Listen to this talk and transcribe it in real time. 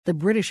The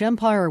British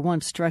Empire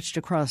once stretched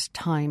across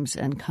times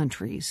and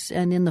countries,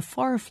 and in the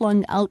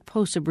far-flung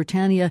outposts of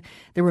Britannia,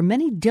 there were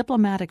many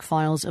diplomatic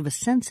files of a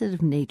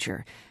sensitive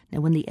nature. Now,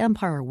 when the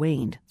empire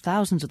waned,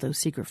 thousands of those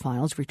secret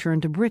files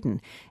returned to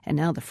Britain, and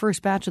now the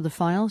first batch of the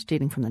files,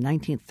 dating from the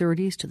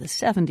 1930s to the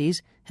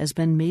 70s, has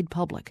been made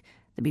public.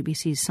 The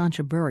BBC's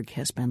Sancha Berg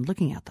has been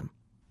looking at them.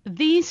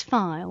 These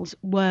files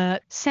were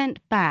sent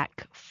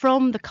back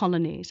from the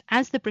colonies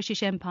as the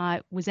British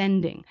Empire was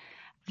ending.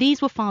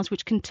 These were files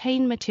which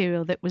contained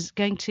material that was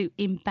going to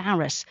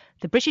embarrass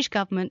the British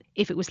government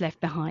if it was left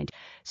behind.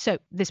 So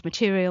this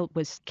material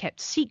was kept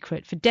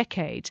secret for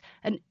decades,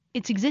 and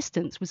its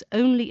existence was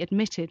only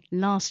admitted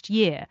last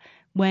year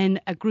when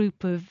a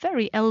group of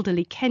very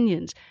elderly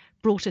Kenyans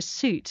brought a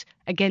suit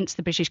against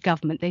the British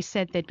government. They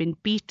said they'd been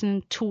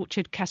beaten,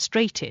 tortured,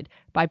 castrated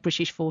by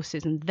British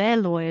forces, and their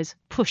lawyers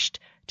pushed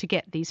to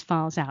get these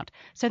files out.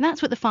 So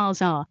that's what the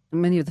files are.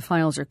 Many of the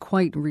files are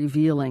quite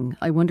revealing.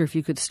 I wonder if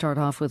you could start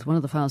off with one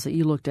of the files that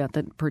you looked at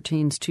that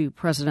pertains to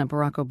President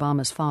Barack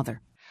Obama's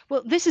father.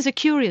 Well, this is a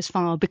curious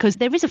file because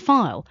there is a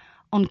file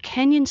on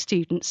Kenyan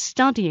students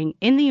studying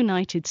in the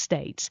United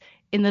States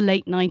in the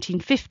late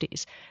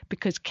 1950s,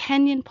 because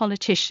Kenyan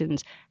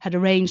politicians had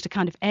arranged a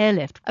kind of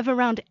airlift of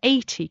around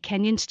 80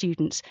 Kenyan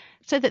students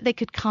so that they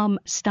could come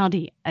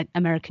study at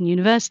American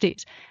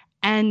universities.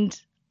 And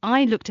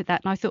I looked at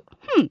that and I thought,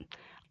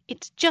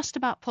 it's just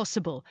about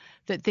possible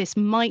that this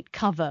might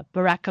cover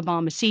Barack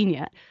Obama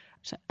Sr.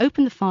 So I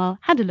opened the file,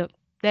 had a look,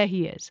 there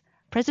he is.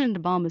 President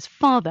Obama's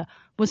father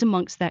was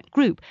amongst that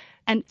group.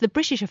 And the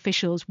British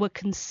officials were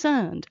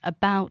concerned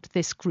about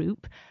this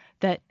group,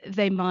 that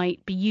they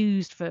might be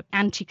used for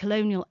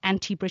anti-colonial,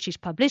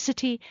 anti-British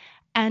publicity.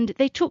 And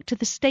they talked to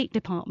the State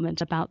Department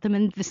about them.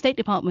 And the State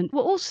Department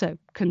were also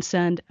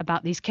concerned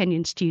about these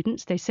Kenyan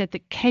students. They said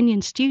that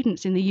Kenyan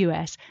students in the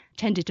US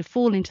tended to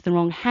fall into the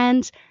wrong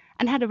hands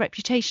and had a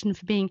reputation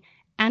for being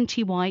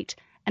anti-white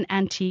and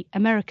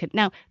anti-American.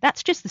 Now,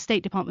 that's just the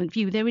State Department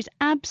view. There is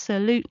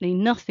absolutely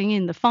nothing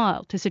in the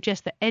file to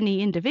suggest that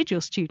any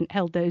individual student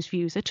held those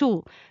views at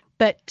all.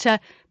 But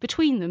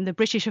between them, the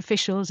British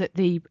officials at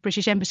the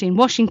British Embassy in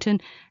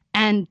Washington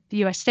and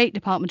the US State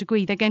Department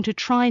agree they're going to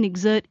try and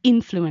exert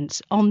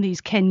influence on these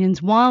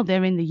Kenyans while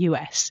they're in the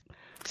US.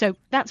 So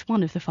that's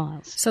one of the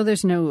files. So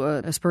there's no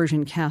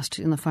aspersion cast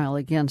in the file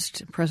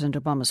against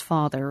President Obama's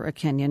father, a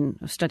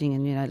Kenyan studying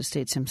in the United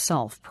States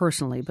himself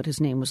personally, but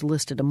his name was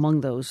listed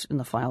among those in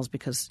the files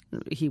because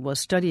he was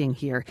studying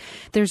here.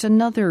 There's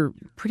another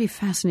pretty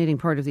fascinating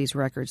part of these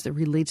records that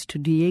relates to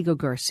Diego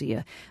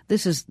Garcia.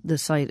 This is the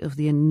site of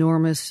the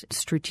enormous,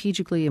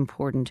 strategically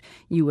important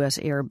U.S.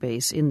 air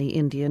base in the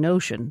Indian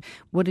Ocean.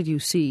 What did you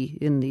see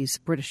in these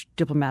British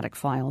diplomatic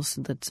files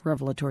that's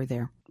revelatory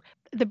there?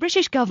 The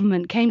British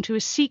government came to a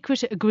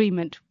secret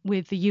agreement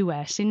with the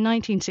US in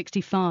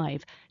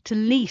 1965 to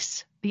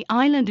lease the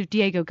island of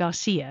Diego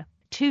Garcia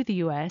to the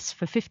US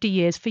for 50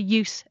 years for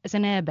use as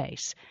an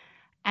airbase.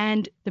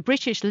 And the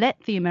British let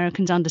the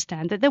Americans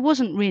understand that there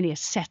wasn't really a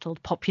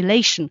settled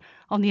population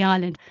on the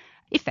island.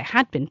 If there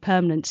had been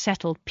permanent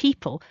settled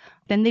people,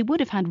 then they would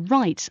have had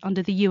rights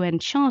under the UN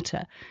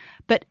Charter.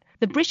 But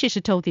the British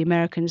had told the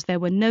Americans there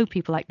were no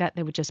people like that,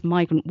 they were just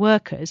migrant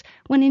workers,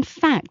 when in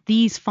fact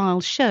these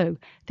files show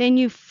they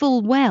knew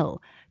full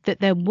well that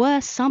there were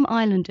some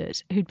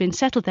islanders who'd been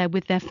settled there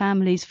with their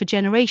families for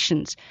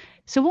generations.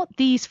 So what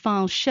these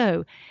files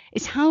show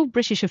is how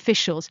British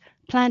officials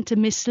planned to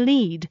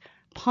mislead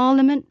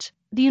Parliament,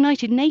 the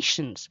United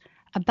Nations,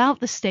 about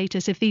the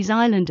status of these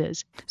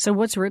islanders. So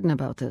what's written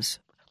about this?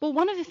 Well,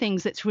 one of the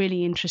things that's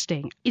really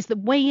interesting is the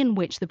way in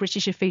which the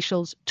British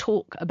officials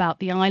talk about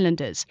the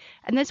islanders.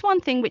 And there's one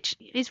thing which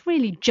is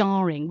really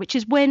jarring, which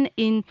is when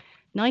in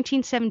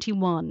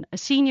 1971, a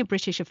senior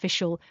British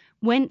official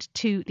went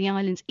to the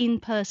islands in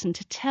person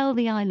to tell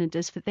the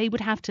islanders that they would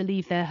have to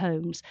leave their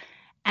homes.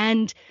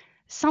 And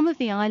some of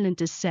the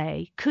islanders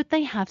say, could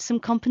they have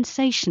some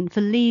compensation for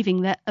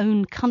leaving their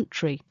own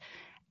country?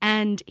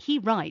 And he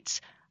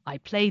writes, I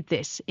played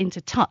this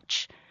into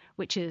touch,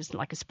 which is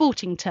like a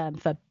sporting term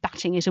for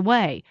batting it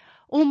away,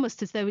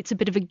 almost as though it's a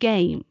bit of a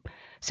game.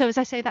 So as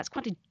I say, that's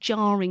quite a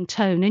jarring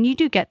tone, and you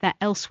do get that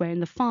elsewhere in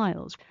the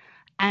files.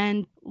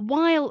 And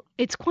while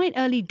it's quite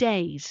early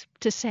days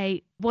to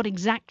say what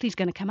exactly is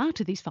going to come out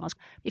of these files,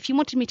 if you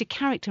wanted me to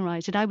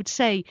characterise it, I would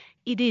say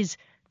it is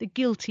the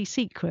guilty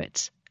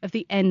secrets of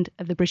the end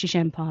of the British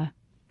Empire.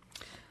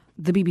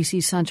 The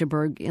BBC's Sancha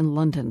Berg in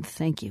London.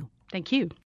 Thank you. Thank you.